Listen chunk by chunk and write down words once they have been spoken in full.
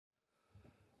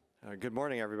Good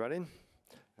morning, everybody,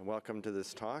 and welcome to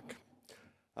this talk.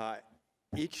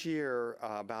 Each year,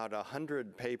 about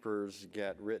 100 papers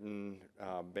get written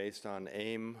based on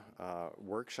AIM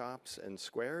workshops and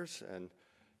squares, and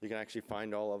you can actually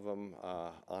find all of them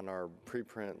on our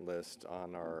preprint list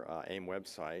on our AIM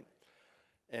website.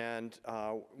 And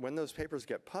when those papers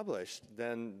get published,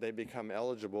 then they become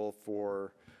eligible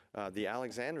for the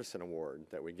Alexanderson Award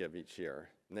that we give each year.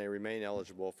 And they remain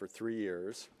eligible for 3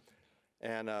 years.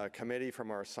 And a committee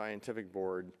from our scientific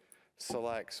board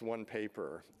selects one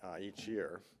paper each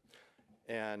year.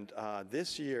 And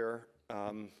this year,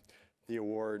 the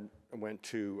award went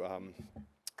to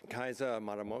Kaisa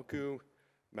Matamoku,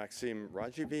 Maxime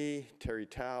Rajivi, Terry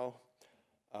Tao,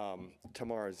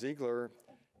 Tamara Ziegler,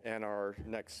 and our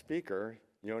next speaker,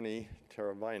 Joni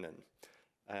Teräväinen.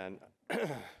 And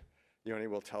Joni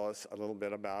will tell us a little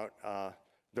bit about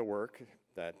the work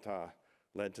that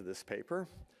led to this paper.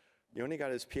 Joni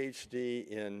got his PhD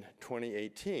in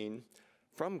 2018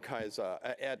 from Kaisa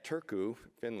at Turku,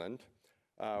 Finland.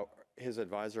 His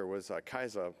advisor was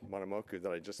Kaisa Matamoku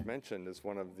that I just mentioned is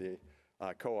one of the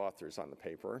co-authors on the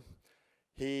paper.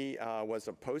 He was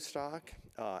a postdoc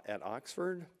at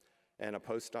Oxford and a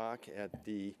postdoc at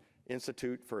the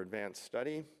Institute for Advanced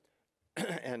Study.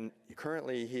 And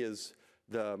currently he is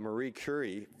the Marie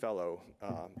Curie Fellow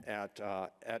at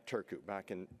Turku, back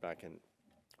in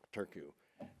Turku.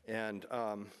 And,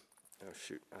 oh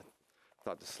shoot, I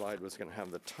thought the slide was going to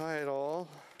have the title.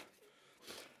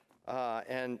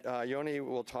 Joni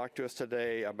will talk to us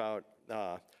today about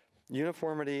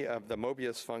uniformity of the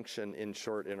Möbius function in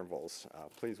short intervals.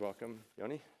 Please welcome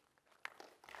Joni.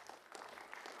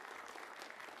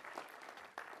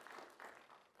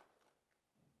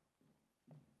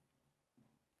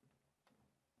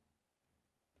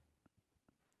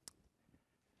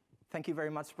 Thank you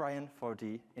very much, Brian, for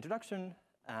the introduction,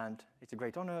 and it's a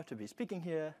great honor to be speaking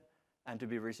here and to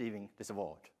be receiving this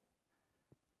award.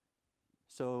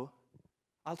 So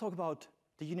I'll talk about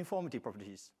the uniformity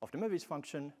properties of the Möbius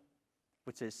function,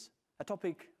 which is a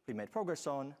topic we made progress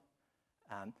on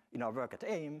in our work at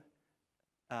AIM,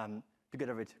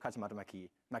 together with Kaisa Matamoku,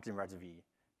 Maxime Rajivi,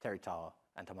 Terry Tao,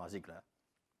 and Tamara Ziegler.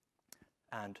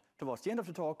 And towards the end of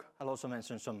the talk, I'll also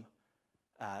mention some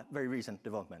very recent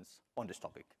developments on this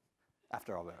topic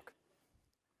after our work.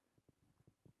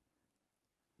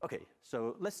 Okay,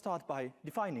 so let's start by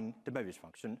defining the Möbius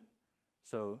function.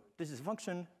 So this is a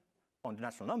function on the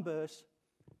natural numbers,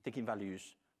 taking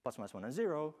values plus minus 1 and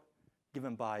 0,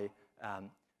 given by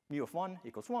mu of 1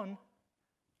 equals 1,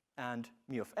 and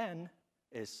mu of n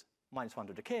is minus 1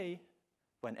 to the k,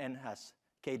 when n has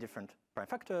k different prime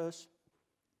factors,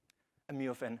 and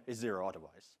mu of n is 0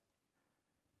 otherwise.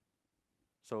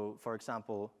 So for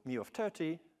example, mu of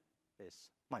 30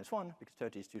 is minus 1, because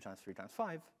 30 is 2 times 3 times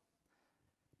 5.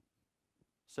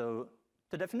 So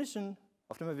the definition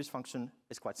of the Möbius function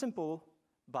is quite simple,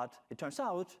 but it turns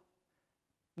out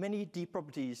many deep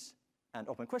properties and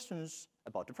open questions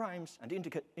about the primes and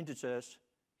the integers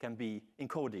can be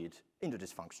encoded into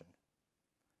this function.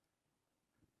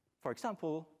 For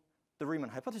example, the Riemann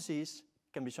hypothesis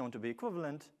can be shown to be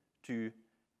equivalent to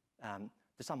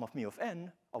the sum of mu of n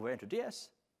over n to the s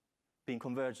being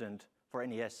convergent for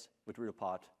any s with real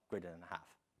part greater than a half.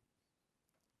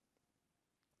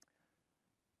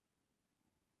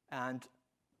 And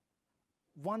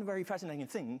one very fascinating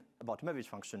thing about the Möbius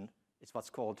function is what's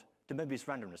called the Möbius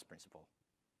randomness principle.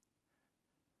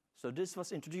 So this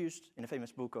was introduced in a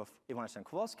famous book of Ivanis and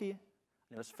Kowalski, and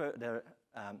it was further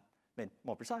made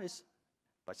more precise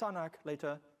by Sarnak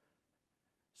later.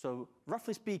 So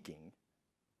roughly speaking,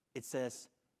 it says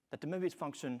that the Möbius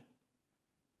function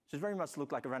should very much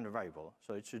look like a random variable.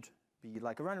 So it should be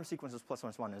like a random sequence of plus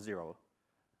minus 1 and 0,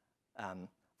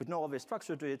 with no obvious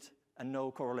structure to it and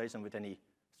no correlation with any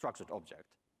structured object.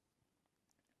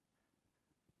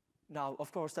 Now,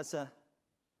 of course, that's a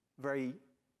very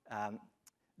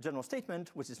general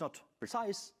statement, which is not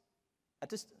precise at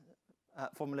this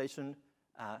formulation.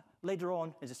 Later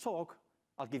on in this talk,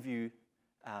 I'll give you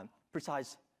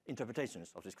precise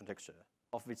interpretations of this conjecture,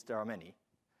 of which there are many.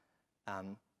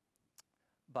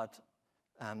 But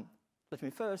let me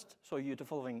first show you the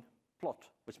following plot,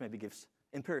 which maybe gives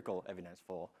empirical evidence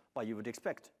for why you would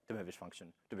expect the Möbius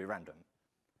function to be random.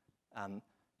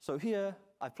 So here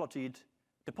I've plotted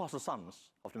the partial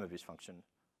sums of the Möbius function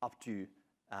up to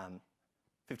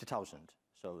 50,000.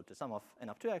 So the sum of n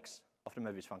up to x of the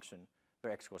Möbius function,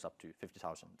 where x goes up to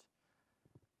 50,000.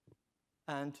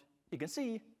 And you can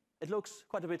see it looks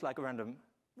quite a bit like a random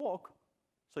walk.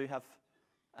 So you have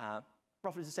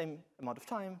roughly the same amount of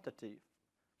time that the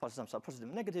partial sums are positive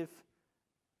and negative,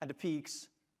 and the peaks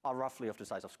are roughly of the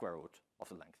size of square root of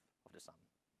the length of the sum.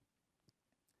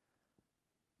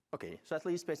 Okay, so at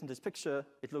least based on this picture,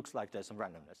 it looks like there's some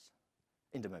randomness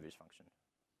in the Möbius function.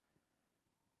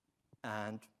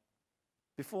 And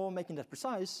before making that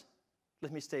precise,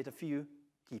 let me state a few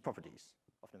key properties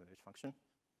of the Möbius function.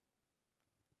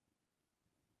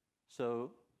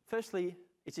 So firstly,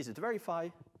 it's easy to verify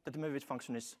that the Möbius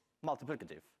function is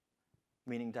multiplicative,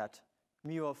 meaning that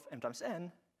mu of m times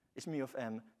n is mu of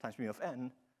m times mu of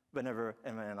n whenever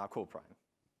m and n are co-prime.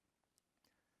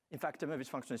 In fact, the Möbius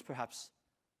function is perhaps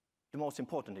the most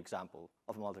important example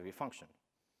of a multiplicative function.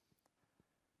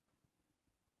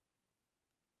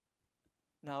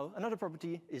 Now, another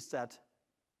property is that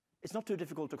it's not too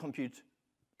difficult to compute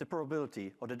the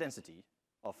probability or the density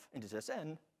of integers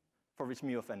n for which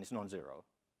mu of n is non-zero.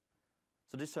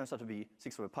 So this turns out to be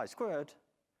 6 over pi squared.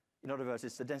 In other words,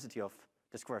 it's the density of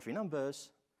the square free numbers.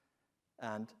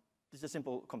 And this is a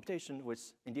simple computation which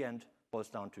in the end boils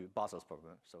down to Basel's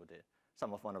problem, so the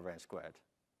sum of 1 over n squared,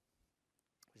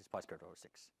 which is pi squared over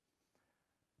 6.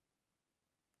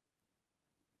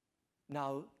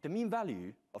 Now, the mean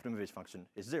value of the Möbius function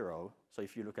is 0. So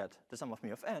if you look at the sum of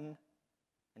mu of n,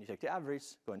 and you take the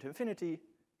average, go into infinity,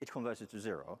 it converges to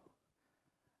 0.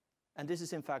 And this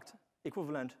is, in fact,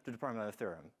 equivalent to the primary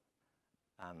theorem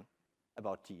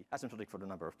about the asymptotic for the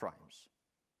number of primes.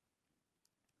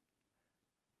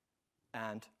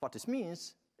 And what this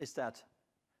means is that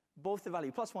both the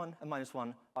value +1 and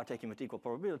 -1 are taken with equal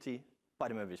probability by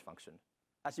the Möbius function,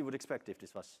 as you would expect if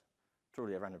this was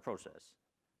truly a random process.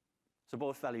 So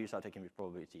both values are taken with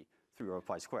probability 3 over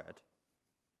pi squared.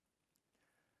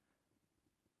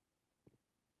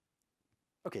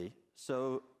 Okay,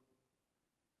 so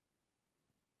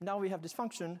now we have this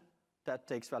function that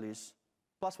takes values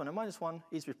 +1 and -1,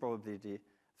 each with probability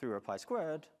 3 over pi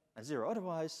squared and 0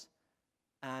 otherwise.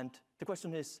 And the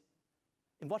question is,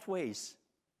 in what ways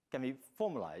can we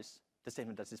formalize the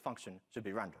statement that this function should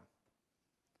be random?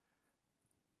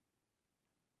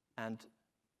 And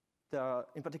there are,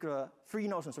 in particular, 3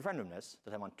 notions of randomness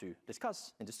that I want to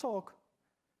discuss in this talk.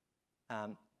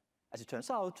 As it turns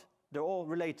out, they're all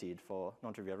related for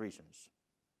non-trivial reasons.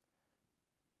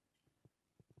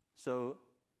 So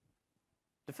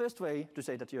the first way to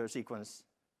say that your sequence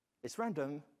is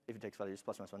random, if it takes values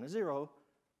 +1, -1, and 0,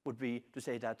 would be to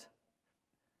say that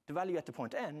the value at the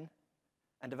point n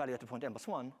and the value at the point n +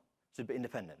 1 should be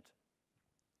independent.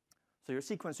 So your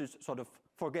sequence should sort of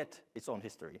forget its own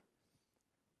history.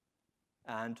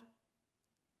 And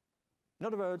in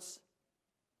other words,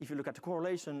 if you look at the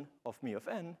correlation of mu of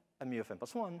n and mu of n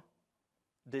 + 1,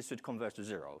 this should converge to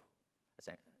 0 as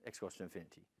x goes to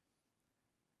infinity.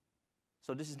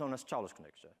 So this is known as Charles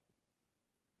conjecture.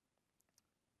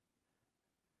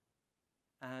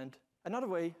 And another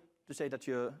way to say that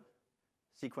your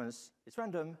sequence is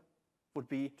random would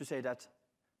be to say that,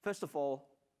 first of all,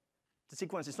 the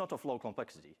sequence is not of low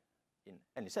complexity in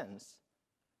any sense.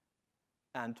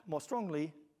 And more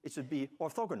strongly, it should be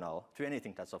orthogonal to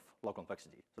anything that's of low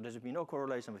complexity. So there should be no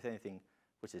correlation with anything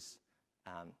which is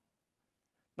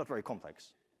not very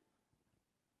complex.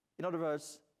 In other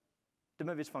words, the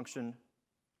Möbius function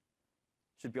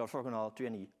should be orthogonal to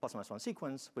any +1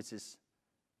 sequence, which is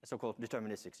a so-called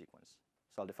deterministic sequence.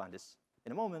 So I'll define this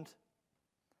in a moment.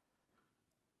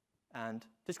 And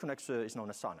this conjecture is known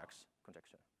as Sarnak's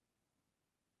conjecture.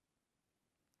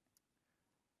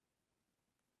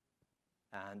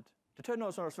 And the third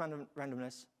notion of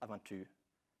randomness I want to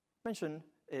mention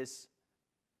is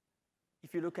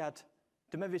if you look at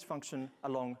the Möbius function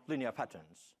along linear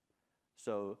patterns.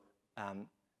 So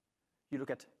you look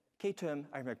at k-term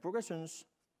arithmetic progressions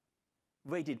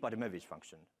weighted by the Möbius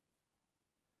function.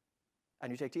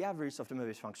 And you take the average of the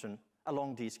Möbius function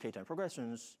along these k-term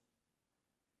progressions,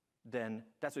 then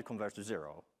that should converge to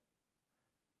 0.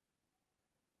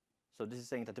 So this is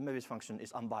saying that the Möbius function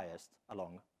is unbiased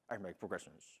along arithmetic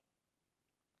progressions.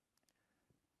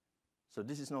 So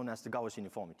this is known as the Gauss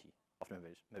uniformity of the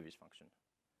Möbius function.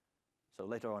 So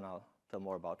later on I'll tell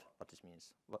more about what this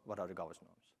means. What are the Gauss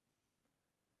norms?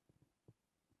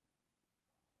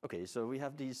 Okay, so we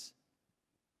have these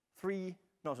 3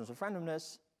 notions of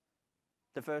randomness.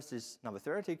 The first is number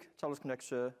theoretic, Charles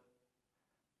conjecture.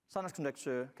 Sarnak's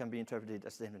conjecture can be interpreted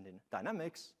as a statement in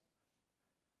dynamics.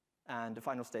 And the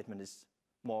final statement is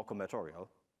more combinatorial.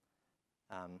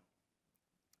 And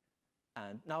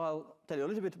now I'll tell you a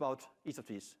little bit about each of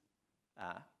these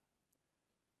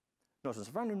notions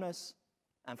of randomness,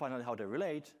 and finally how they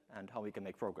relate and how we can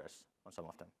make progress on some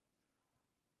of them.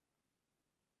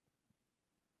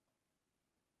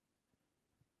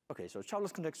 Okay, so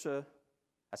Charles conjecture,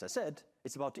 as I said,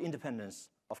 it's about the independence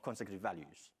of consecutive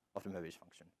values of the Möbius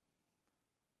function.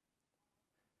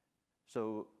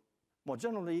 So More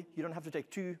generally, you don't have to take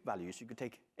two values. You could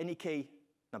take any k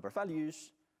number of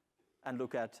values and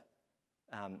look at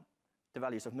the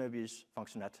values of Möbius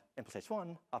function at n plus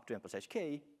h1 up to n plus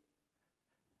hk,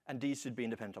 and these should be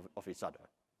independent of each other.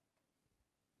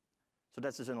 So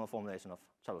that's the general formulation of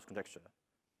Charles conjecture.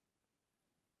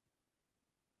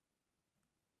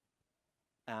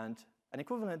 And an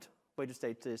equivalent way to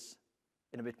state this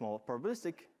in a bit more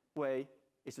probabilistic way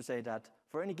is to say that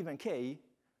for any given k,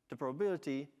 the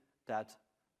probability that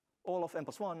all of n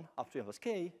plus 1 up to n plus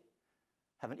k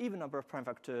have an even number of prime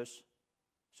factors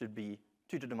should be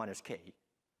 2 to the minus k,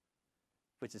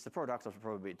 which is the product of the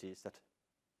probabilities that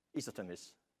each of them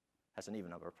has an even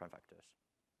number of prime factors.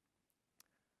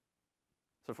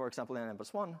 So for example, n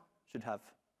plus 1 should have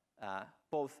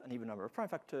both an even number of prime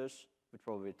factors with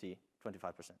probability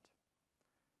 25%.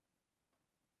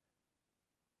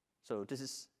 So this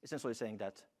is essentially saying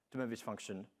that the Möbius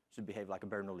function should behave like a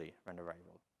Bernoulli random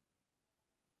variable.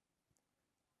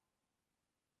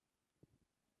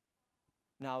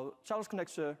 Now, Charles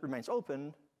conjecture remains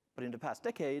open, but in the past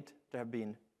decade, there have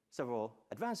been several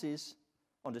advances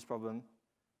on this problem,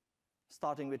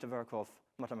 starting with the work of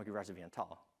Matamaki-Razavi and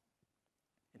Tal.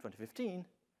 In 2015,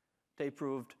 they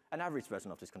proved an average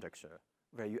version of this conjecture,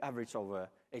 where you average over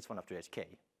h1 up to hk.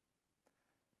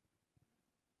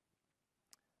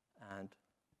 And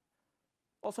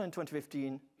also in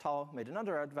 2015, Tal made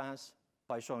another advance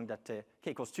by showing that the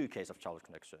k equals 2 case of Charles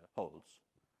conjecture holds.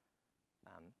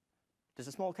 There's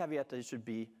a small caveat that it should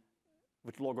be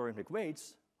with logarithmic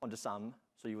weights on the sum,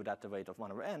 so you would add the weight of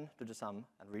 1 over n to the sum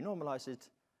and renormalize it,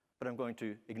 but I'm going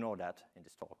to ignore that in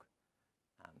this talk.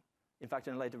 In fact,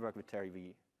 in later work with Terry,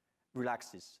 we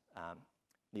relaxed this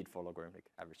need for logarithmic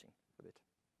averaging a bit.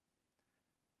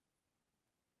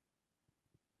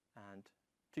 And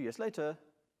 2 years later,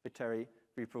 with Terry,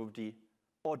 we proved the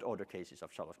odd order cases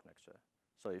of Charles conjecture.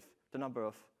 So if the number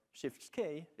of shifts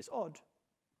k is odd,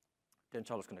 then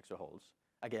Charles conjecture holds,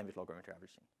 again with logarithmic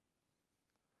averaging.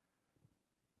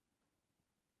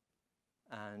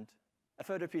 And a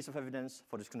further piece of evidence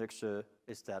for this conjecture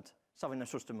is that Savin and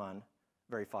Schusterman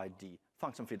verified the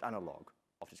function field analog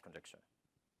of this conjecture.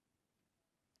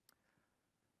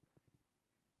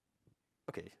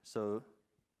 Okay, so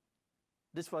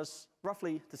this was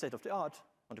roughly the state of the art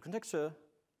on the conjecture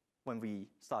when we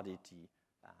started the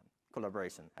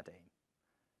collaboration at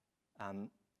AIM.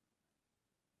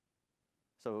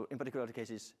 So in particular, the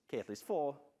cases k at least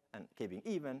 4 and k being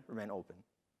even remain open.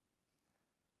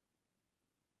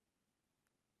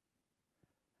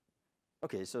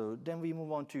 Okay, so then we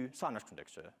move on to Sarna's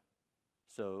conjecture.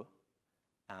 So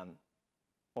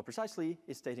more precisely,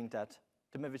 it's stating that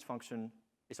the Möbius function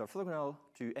is orthogonal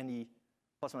to any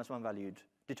plus minus 1 valued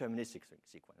deterministic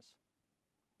sequence.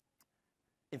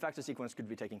 In fact, the sequence could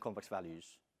be taking complex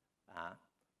values,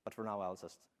 but for now I'll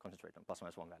just concentrate on plus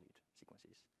minus 1 valued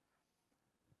sequences.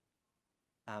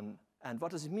 And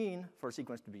what does it mean for a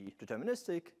sequence to be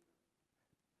deterministic?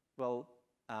 Well,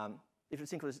 if the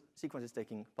sequence is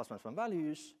taking plus minus 1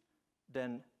 values,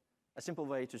 then a simple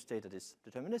way to state that it's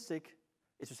deterministic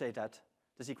is to say that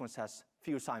the sequence has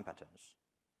few sign patterns.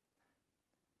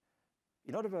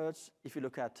 In other words, if you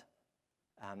look at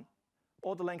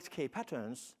all the length k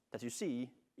patterns that you see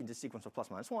in the sequence of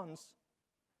plus minus 1s,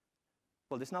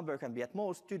 well, this number can be at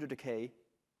most 2 to the k,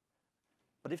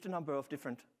 but if the number of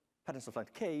different patterns of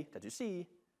length k that you see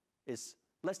is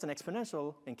less than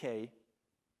exponential in k,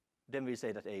 then we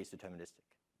say that A is deterministic.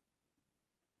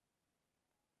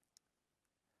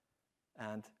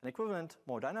 And an equivalent,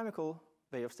 more dynamical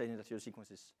way of stating that your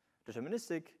sequence is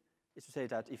deterministic is to say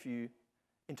that if you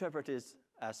interpret it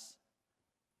as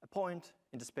a point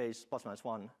in the space plus minus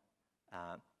 1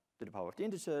 to the power of the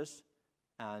integers,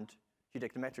 and you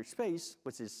take the metric space,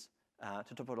 which is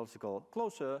the topological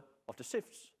closure of the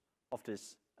shifts of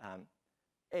this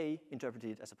A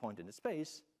interpreted as a point in the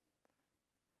space,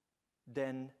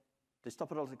 then this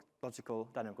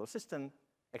topological dynamical system,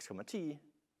 x comma t,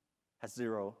 has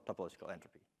 0 topological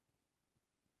entropy.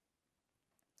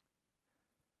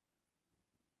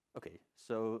 Okay,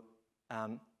 so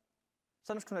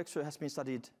Sarna's conjecture has been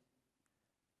studied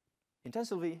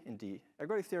intensively in the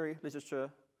algorithmic theory literature,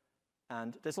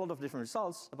 and there's a lot of different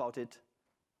results about it.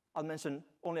 I'll mention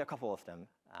only a couple of them,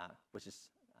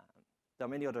 there are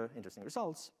many other interesting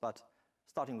results, but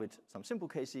starting with some simple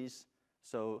cases.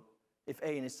 So if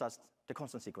AN is just the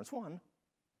constant sequence 1,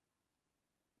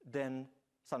 then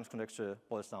Sarna's conjecture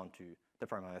boils down to the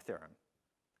primary theorem,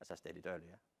 as I stated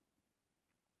earlier.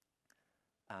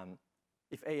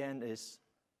 If AN is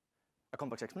a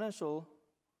complex exponential,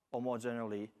 or more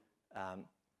generally, an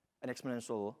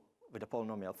exponential with a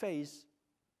polynomial phase,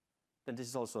 then this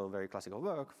is also very classical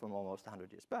work from almost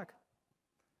 100 years back.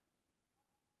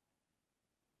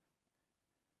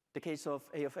 The case of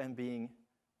A of m being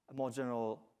a more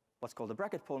general, what's called a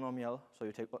bracket polynomial, so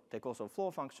you take also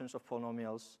floor functions of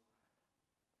polynomials,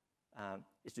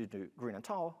 is due to Green and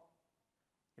Tao.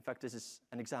 In fact, this is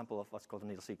an example of what's called a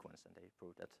Neal sequence, and they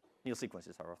proved that Neal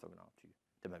sequences are orthogonal to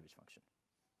the Möbius function.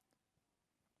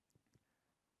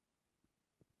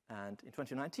 And in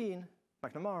 2019,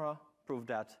 McNamara proved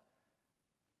that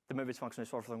the Möbius function is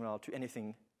orthogonal to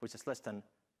anything which is less than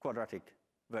quadratic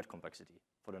word complexity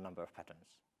for the number of patterns.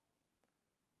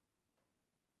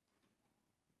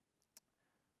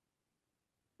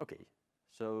 Okay,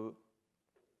 so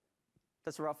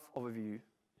that's a rough overview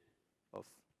of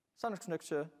syntax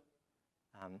conjecture.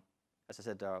 As I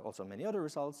said, there are also many other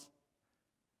results.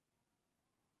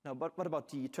 Now, but what about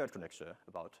the third conjecture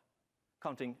about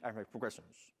counting arithmetic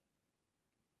progressions?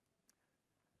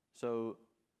 So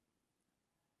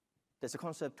there's a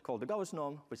concept called the Gauss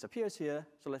norm, which appears here.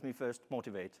 So let me first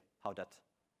motivate how that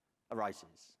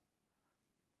arises.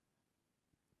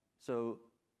 So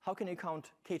how can you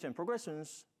count k-term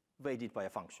progressions weighted by a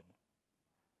function?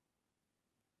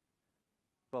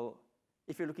 Well,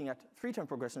 if you're looking at 3-term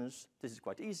progressions, this is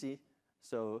quite easy.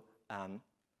 So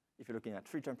if you're looking at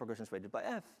 3-term progressions weighted by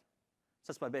f,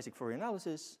 such by basic Fourier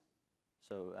analysis,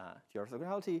 so the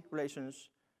orthogonality relations,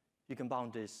 you can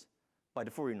bound this by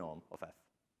the Fourier norm of f.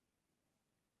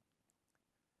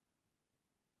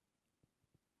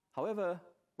 However,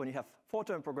 when you have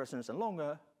 4-term progressions and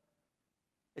longer,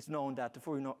 it's known that the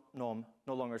Fourier norm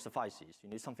no longer suffices. You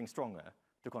need something stronger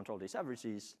to control these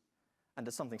averages, and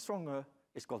the something stronger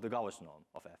is called the Gauss norm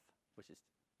of f, which is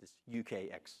this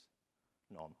UKX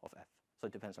norm of f. So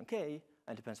it depends on k,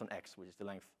 and it depends on x, which is the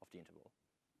length of the interval.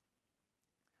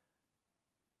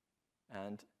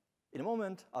 And in a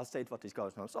moment, I'll state what these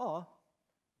Gauss norms are,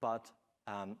 but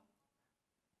the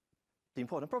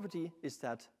important property is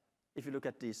that if you look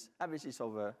at these averages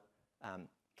over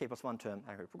k plus 1 term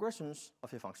arithmetic progressions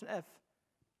of your function f,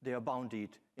 they are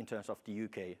bounded in terms of the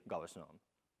UK Gauss norm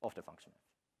of the function f.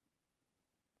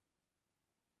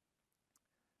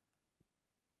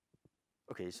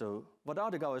 Okay, so what are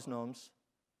the Gauss norms?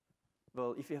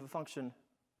 Well, if you have a function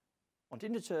on the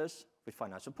integers with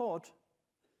finite support,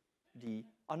 the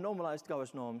unnormalized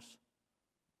Gauss norms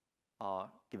are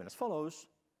given as follows.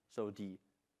 So the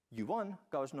U1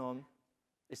 Gauss norm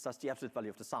is thus the absolute value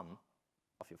of the sum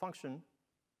of your function.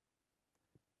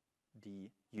 The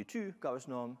U2 Gauss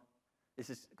norm is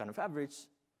this kind of average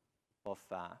of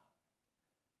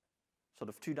sort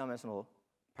of 2-dimensional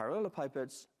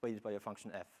parallelepipeds weighted by your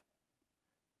function f.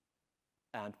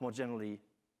 And more generally,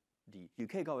 the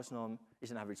UK Gauss norm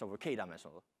is an average over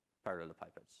k-dimensional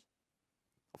parallelepipeds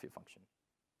of your function.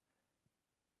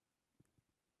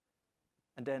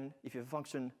 And then if you have a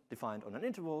function defined on an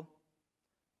interval,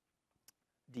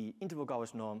 the interval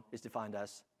Gauss norm is defined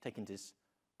as taking this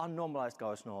unnormalized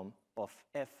Gauss norm of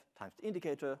f times the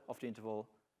indicator of the interval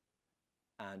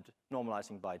and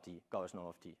normalizing by the Gauss norm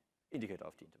of the indicator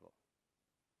of the interval.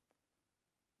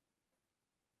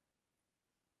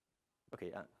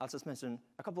 Okay, I'll just mention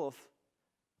a couple of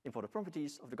important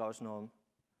properties of the Gauss norm.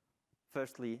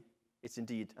 Firstly, it's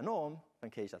indeed a norm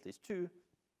when k is at least 2.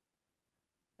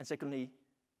 And secondly,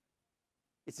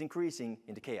 it's increasing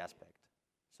in the k aspect.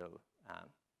 So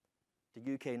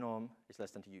the UK norm is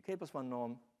less than the UK plus 1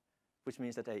 norm, which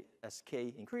means that as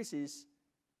k increases,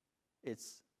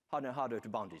 it's harder and harder to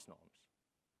bound these norms.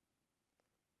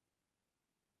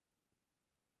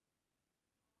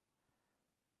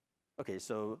 Okay,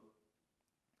 so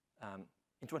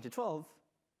in 2012,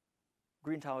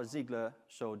 Green-Tao-Ziegler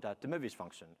showed that the Möbius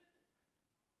function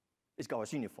is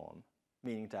Gauss uniform,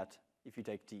 meaning that if you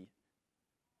take the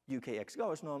UKX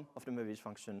Gauss norm of the Möbius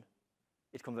function,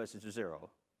 it converges to 0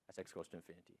 as x goes to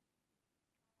infinity.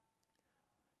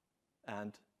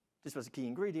 And this was a key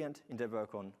ingredient in their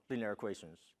work on linear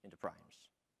equations in the primes.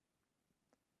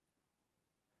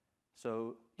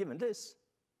 So given this,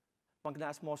 one can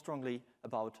ask more strongly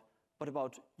about what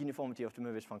about uniformity of the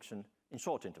Möbius function in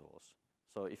short intervals?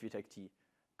 So if you take the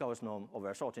Gauss norm over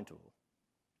a short interval.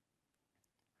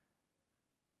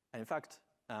 And in fact,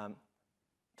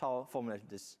 Tao formulated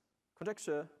this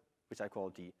conjecture, which I call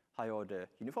the high-order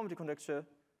uniformity conjecture.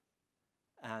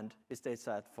 And it states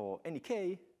that for any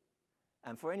k,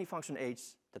 and for any function h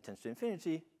that tends to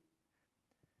infinity,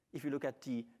 if you look at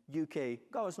the UK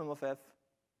Gauss norm of f,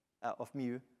 of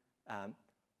mu,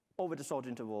 over the short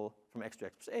interval from x to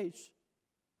x plus h,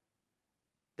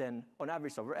 then on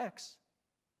average over x,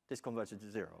 this converges to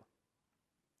 0.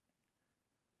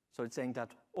 So it's saying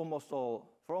that for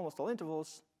almost all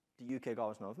intervals, the UK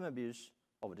Gauss norm of Möbius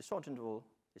over the short interval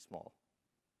is small.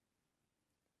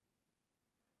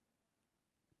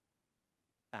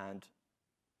 And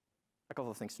a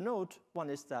couple of things to note. One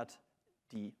is that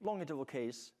the long interval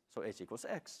case, so h equals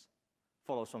x,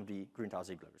 follows from the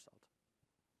Green-Tao-Ziegler result.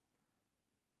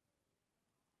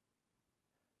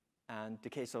 And the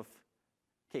case of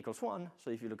k equals 1,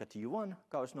 so if you look at the U1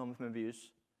 Gauss norm of Möbius,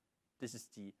 this is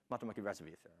the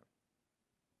Matomaki-Reservoir theorem.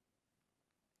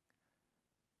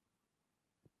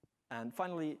 And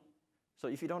finally, so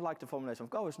if you don't like the formulation of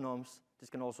Gauss norms, this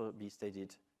can also be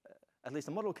stated, at least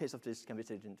a model case of this can be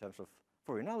stated in terms of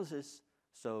Fourier analysis.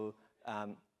 So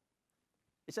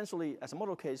essentially, as a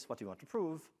model case, what you want to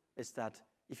prove is that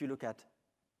if you look at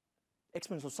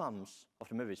exponential sums of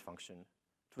the Möbius function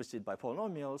twisted by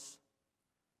polynomials,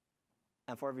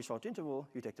 and for every short interval,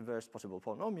 you take the worst possible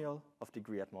polynomial of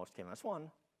degree at most k minus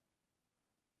 1,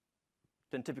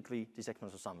 then typically these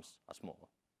exponential sums are small.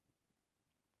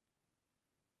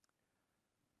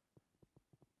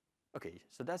 Okay,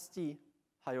 so that's the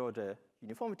high-order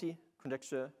uniformity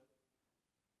conjecture.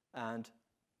 And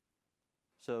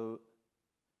so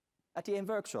at the AIM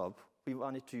workshop, we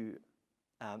wanted to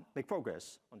make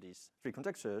progress on these three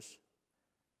conjectures.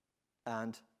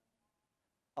 And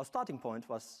our starting point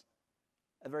was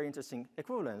a very interesting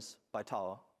equivalence by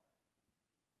Tao,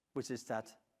 which is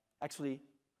that actually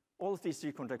all of these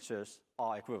three conjectures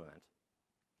are equivalent.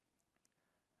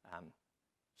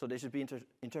 So they should be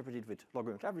interpreted with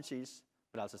logarithmic averages,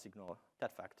 but I'll just ignore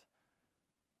that fact.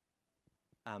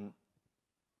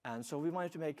 And so we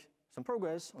wanted to make some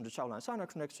progress on the Chao and Sarnak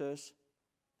conjectures,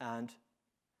 and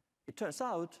it turns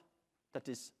out that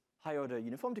this high-order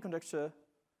uniformity conjecture,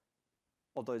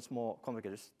 although it's more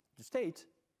complicated to state,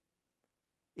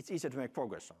 it's easier to make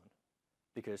progress on,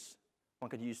 because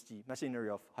one could use the machinery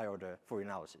of high-order Fourier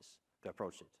analysis to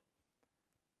approach it.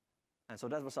 And so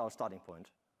that was our starting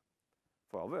point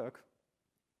for our work.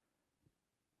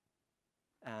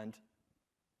 And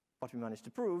what we managed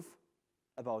to prove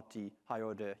about the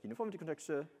high-order uniformity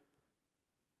conjecture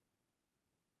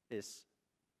is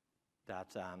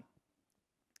that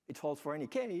it holds for any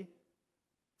k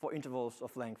for intervals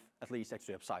of length at least x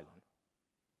to epsilon.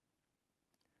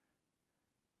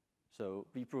 So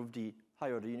we proved the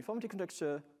high-order uniformity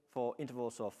conjecture for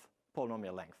intervals of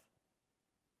polynomial length.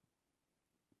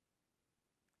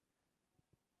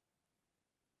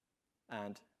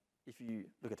 And if you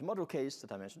look at the model case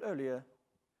that I mentioned earlier,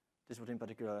 this would in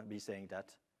particular be saying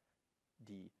that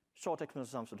the short exponential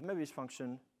sums of the Möbius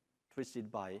function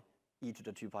twisted by e to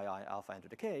the 2 pi I alpha n to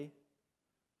the k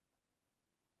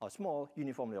are small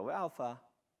uniformly over alpha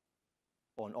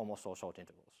on almost all short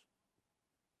intervals.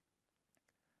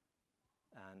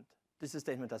 And this is a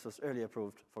statement that was earlier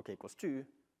proved for k equals 2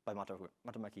 by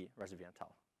Matomaki, Reservoir, and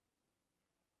Tao.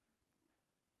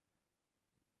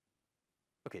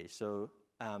 Okay, so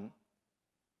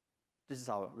this is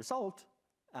our result,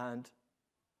 and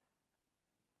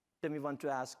then we want to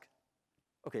ask,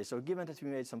 okay, so given that we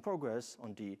made some progress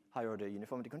on the high-order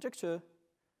uniformity conjecture,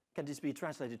 can this be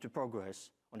translated to progress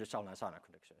on the Chao and Sarnak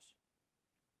conjectures?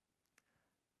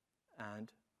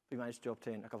 And we managed to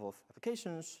obtain a couple of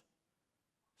applications.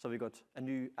 So we got a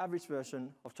new average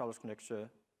version of Chau's conjecture,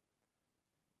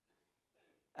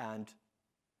 and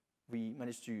we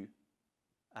managed to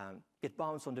get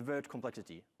bounds on the word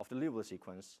complexity of the Liouville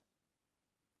sequence,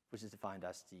 which is defined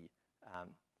as the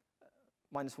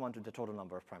 -1 to the total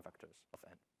number of prime factors of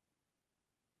n.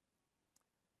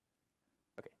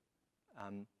 Okay.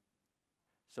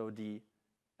 So the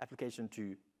application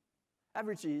to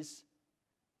averages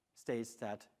states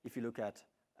that if you look at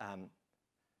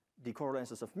the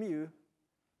covariances of mu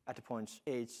at the points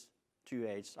h,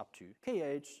 2h up to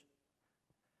kh,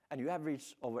 and you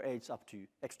average over h up to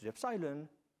x to the epsilon,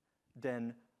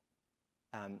 then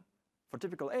for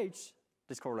typical h,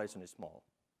 this correlation is small.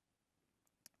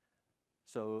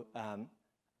 So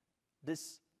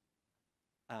this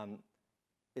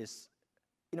is,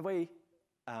 in a way,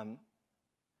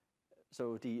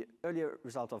 so the earlier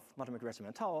result of Matomaki, Reservoir,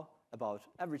 and Tao about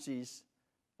averages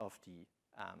of the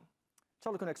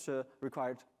Chao conjecture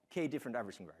required k different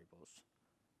averaging variables,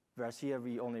 whereas here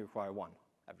we only require one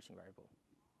averaging variable.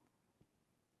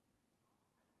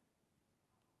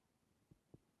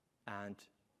 And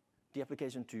the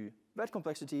application to word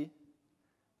complexity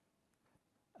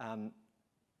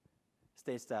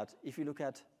states that if you look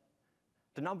at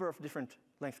the number of different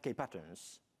length k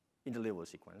patterns in the Liouville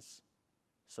sequence,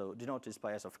 so denote this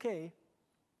by s of k,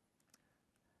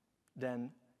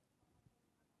 then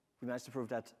we managed to prove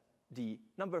that the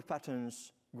number of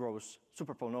patterns grows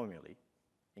superpolynomially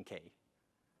in k.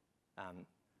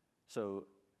 So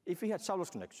if we had Chau's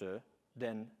conjecture,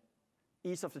 then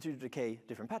each of the 2 to the k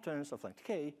different patterns of length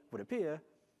k would appear.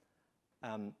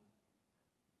 And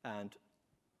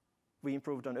we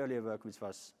improved on earlier work, which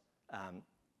was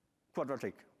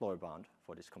quadratic lower bound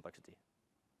for this complexity.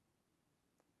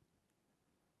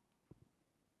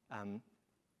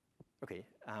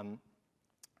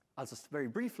 I'll just very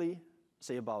briefly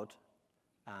say about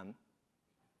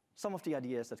some of the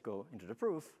ideas that go into the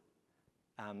proof.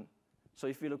 So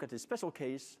if we look at this special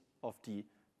case of the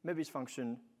Möbius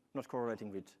function not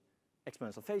correlating with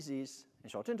exponential phases in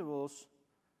short intervals,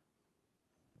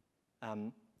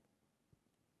 the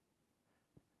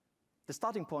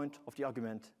starting point of the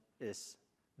argument is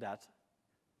that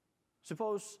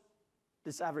suppose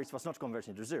this average was not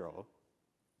converging to 0,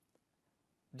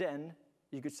 then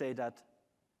you could say that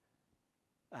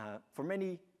for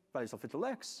many values of little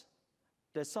x,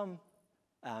 there's some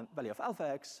value of alpha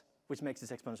x which makes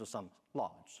this exponential sum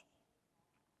large.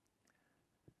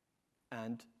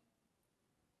 And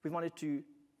we wanted to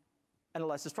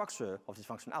analyze the structure of this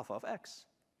function alpha of x.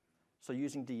 So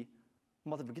using the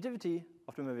multiplicativity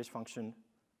of the Möbius function,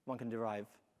 one can derive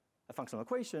a functional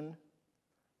equation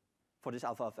for this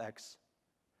alpha of x.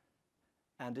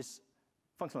 And this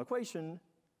functional equation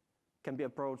can be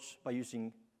approached by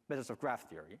using methods of graph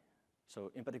theory.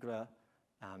 So in particular,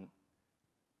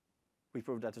 we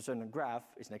proved that a certain graph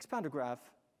is an expander graph,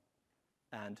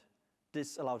 and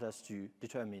this allowed us to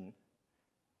determine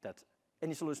that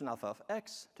any solution alpha of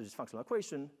x to this functional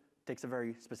equation takes a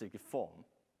very specific form.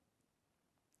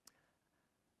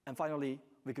 And finally,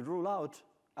 we could rule out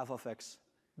alpha of x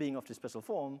being of this special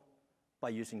form by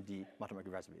using the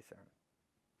mathematical residue theorem.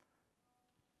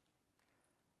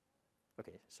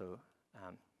 Okay, so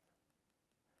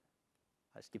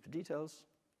I skip the details.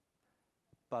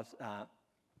 But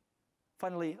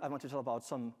finally, I want to tell about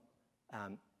some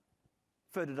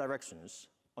further directions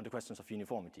on the questions of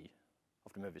uniformity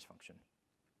of the Möbius function.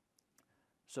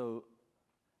 So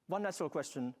one natural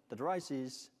question that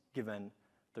arises, given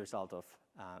the result of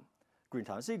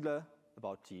Green-Tau and Ziegler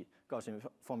about the Gaussian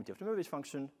uniformity of the Möbius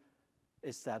function,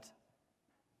 is that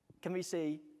can we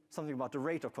say something about the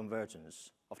rate of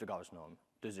convergence of the Gauss norm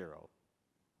to 0?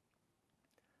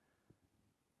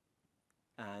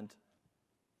 And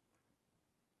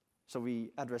so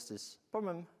we addressed this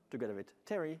problem together with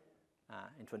Terry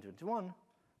in 2021.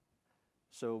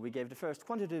 So we gave the first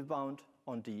quantitative bound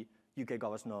on the UK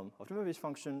Gauss norm of the Möbius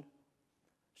function,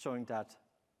 showing that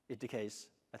it decays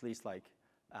at least like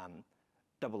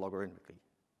double logarithmically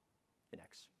in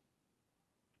x.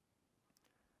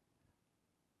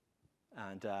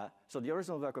 And so the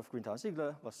original work of Green-Tau and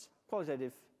Ziegler was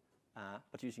qualitative,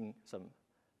 but using some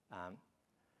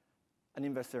an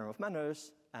inverse theorem of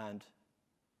manners and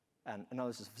an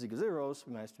analysis of Ziegler zeros,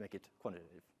 we managed to make it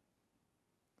quantitative.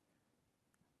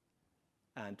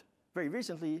 And very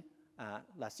recently,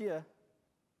 last year,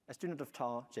 a student of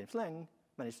Tar, James Lang,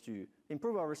 managed to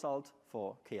improve our result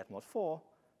for k at mod 4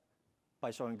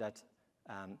 by showing that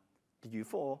the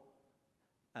U4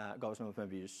 Gauss norm of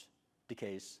Möbius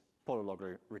decays polar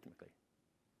logarithmically.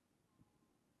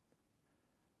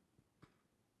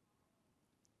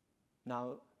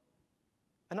 Now,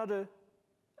 another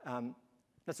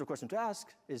natural question to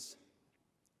ask is,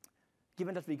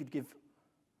 given that we could give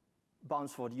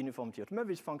bounds for the uniformity of the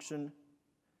Möbius function,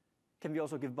 can we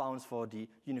also give bounds for the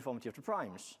uniformity of the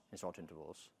primes in short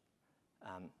intervals?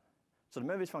 So the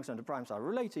Möbius function and the primes are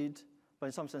related, but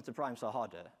in some sense the primes are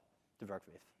harder to work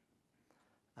with.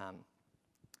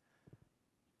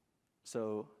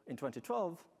 So in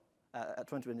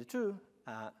 2022,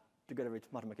 together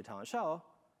with Mathematiker Tao and Xiao,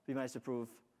 we managed to prove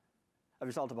a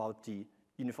result about the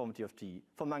uniformity of the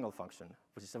von Mangel function,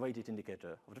 which is a weighted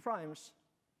indicator of the primes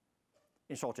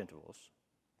in short intervals.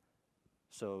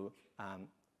 So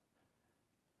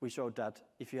we showed that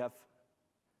if you have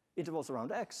intervals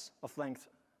around x of length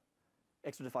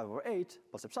x to the 5/8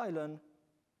 plus epsilon,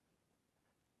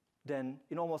 then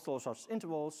in almost all such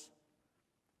intervals,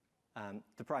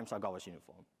 the primes are Gauss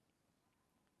uniform.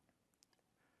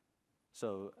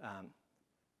 So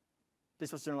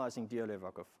this was generalizing the earlier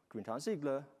work of Green-Tau and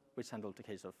Ziegler, which handled the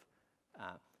case of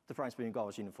the primes being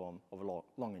Gauss uniform over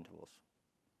long intervals.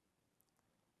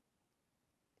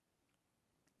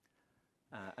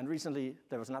 And recently,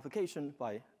 there was an application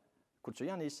by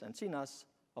Koutsoyannis and Tsinas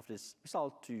of this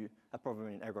result to a problem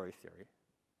in algorithmic theory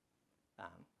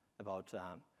about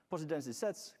positive density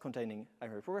sets containing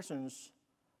algebraic progressions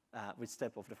with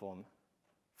step of the form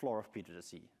floor of p to the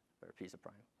c, where p is a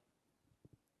prime.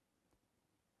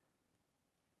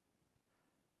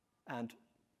 And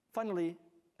finally,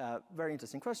 a very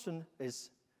interesting question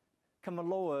is, can one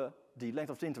lower the length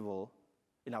of the interval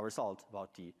in our result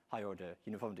about the high order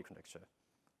uniformity conjecture?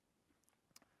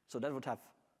 So that would have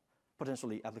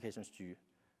potentially applications to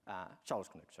Charles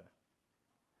conjecture.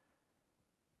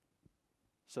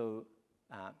 So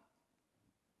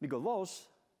Miguel Walsh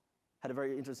had a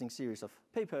very interesting series of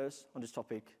papers on this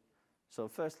topic. So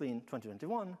firstly, in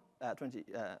 2021,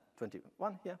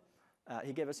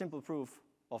 he gave a simple proof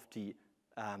of the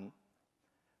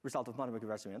result of Matovic,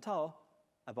 Razumi, and Tao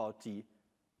about the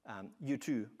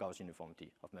U2 Gauss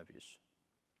uniformity of Möbius.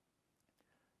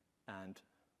 And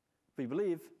we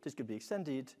believe this could be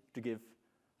extended to give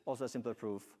also a simpler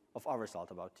proof of our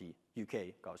result about the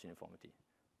UK Gauss uniformity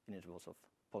in intervals of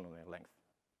polynomial length.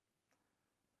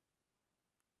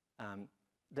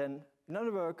 Then in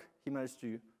another work, he managed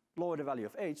to lower the value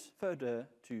of h further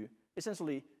to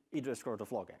essentially e to the square root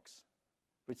of log x,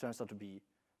 which turns out to be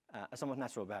a somewhat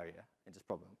natural barrier in this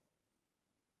problem.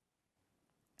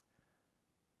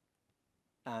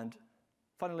 And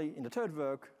finally, in the third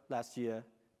work last year,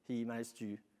 he managed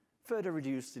to further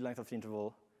reduce the length of the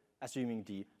interval, assuming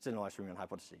the generalized Riemann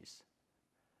hypotheses.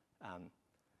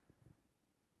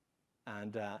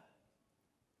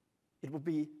 It would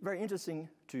be very interesting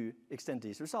to extend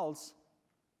these results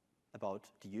about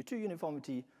the U2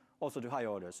 uniformity also to higher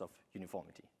orders of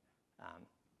uniformity.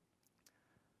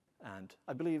 And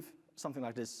I believe something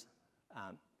like this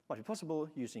might be possible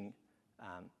using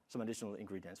some additional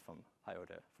ingredients from higher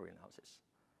order Fourier analysis.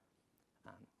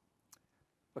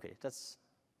 Okay, that's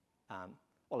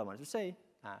all I wanted to say.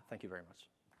 Thank you very much.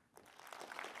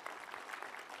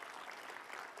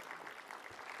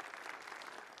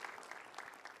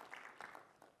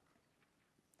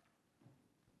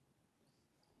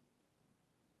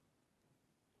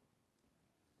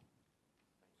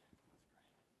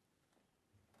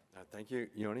 Thank you,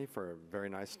 Joni, for a very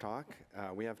nice talk.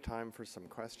 We have time for some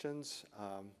questions.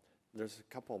 There's a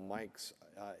couple mics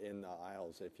in the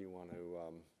aisles if you want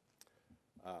to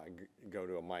go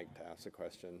to a mic to ask a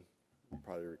question.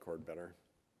 Probably record better.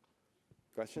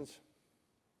 Questions?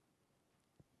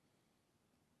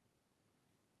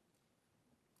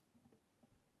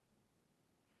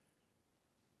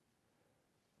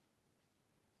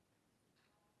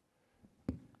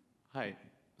 Hi.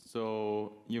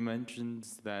 So you mentioned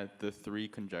that the three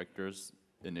conjectures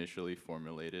initially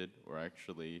formulated were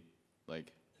actually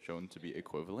shown to be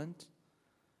equivalent?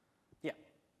 Yeah,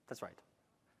 that's right.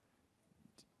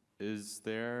 Is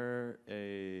there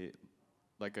a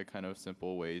kind of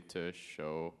simple way to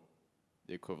show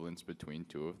the equivalence between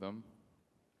two of them?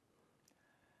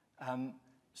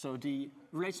 So the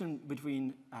relation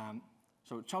between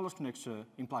Charles conjecture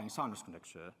implying Sanders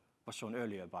conjecture was shown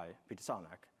earlier by Peter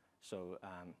Sarnak. So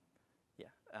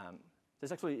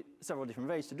there's actually several different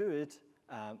ways to do it.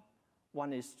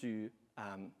 One is to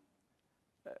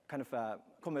kind of a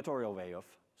combinatorial way of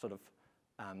sort of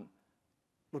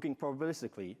looking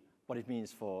probabilistically what it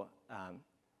means for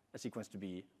a sequence to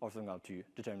be orthogonal to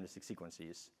deterministic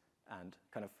sequences, and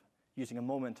kind of using a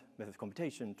moment method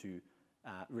computation to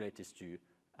relate this to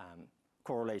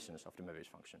correlations of the Möbius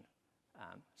function.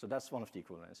 So that's one of the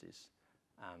equivalencies.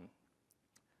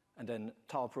 And then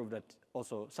Tao proved that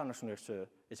also Sanders conjecture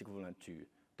is equivalent to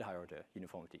the higher order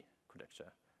uniformity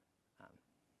conjecture.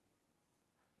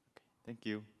 Okay, thank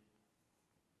you.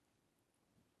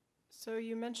 So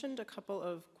you mentioned a couple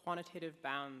of quantitative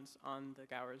bounds on the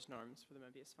Gowers norms for the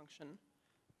Möbius function.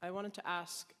 I wanted to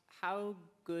ask, how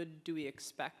good do we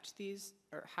expect these,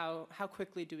 or how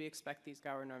quickly do we expect these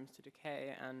Gower norms to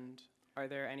decay, and are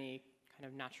there any kind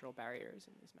of natural barriers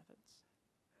in these methods?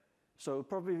 So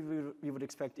probably we would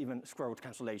expect even square root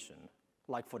cancellation,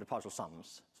 like for the partial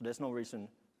sums. So there's no reason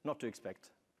not to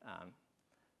expect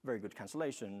very good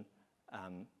cancellation,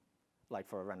 like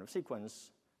for a random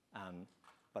sequence.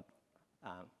 But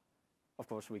of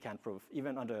course, we can't prove,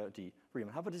 even under the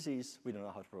Riemann hypotheses, we don't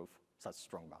know how to prove such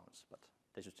strong bounds, but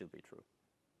they should still be true.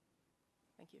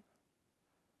 Thank you.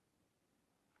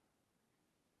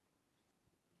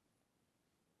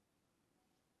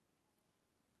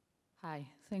 Hi,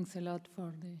 thanks a lot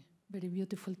for the very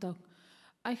beautiful talk.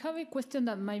 I have a question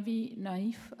that might be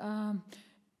naive.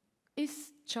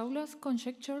 Is Chaula's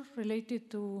conjecture related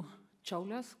to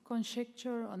Chaula's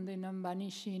conjecture on the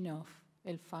non-vanishing of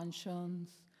L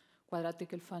functions,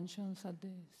 quadratic L functions at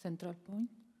the central point?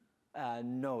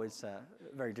 No, it's a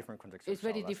very different conjecture. It's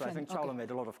very different. So I think Chaula made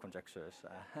a lot of conjectures.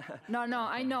 No,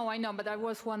 I know, but I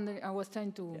was wondering, I was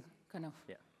trying to kind of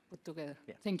put together.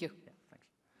 Yeah. Thank you. Yeah, thanks.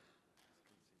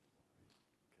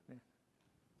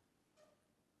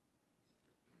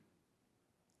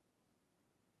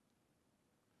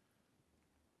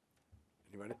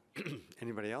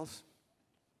 Anybody else?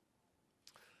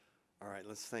 All right,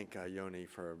 let's thank Joni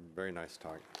for a very nice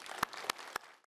talk.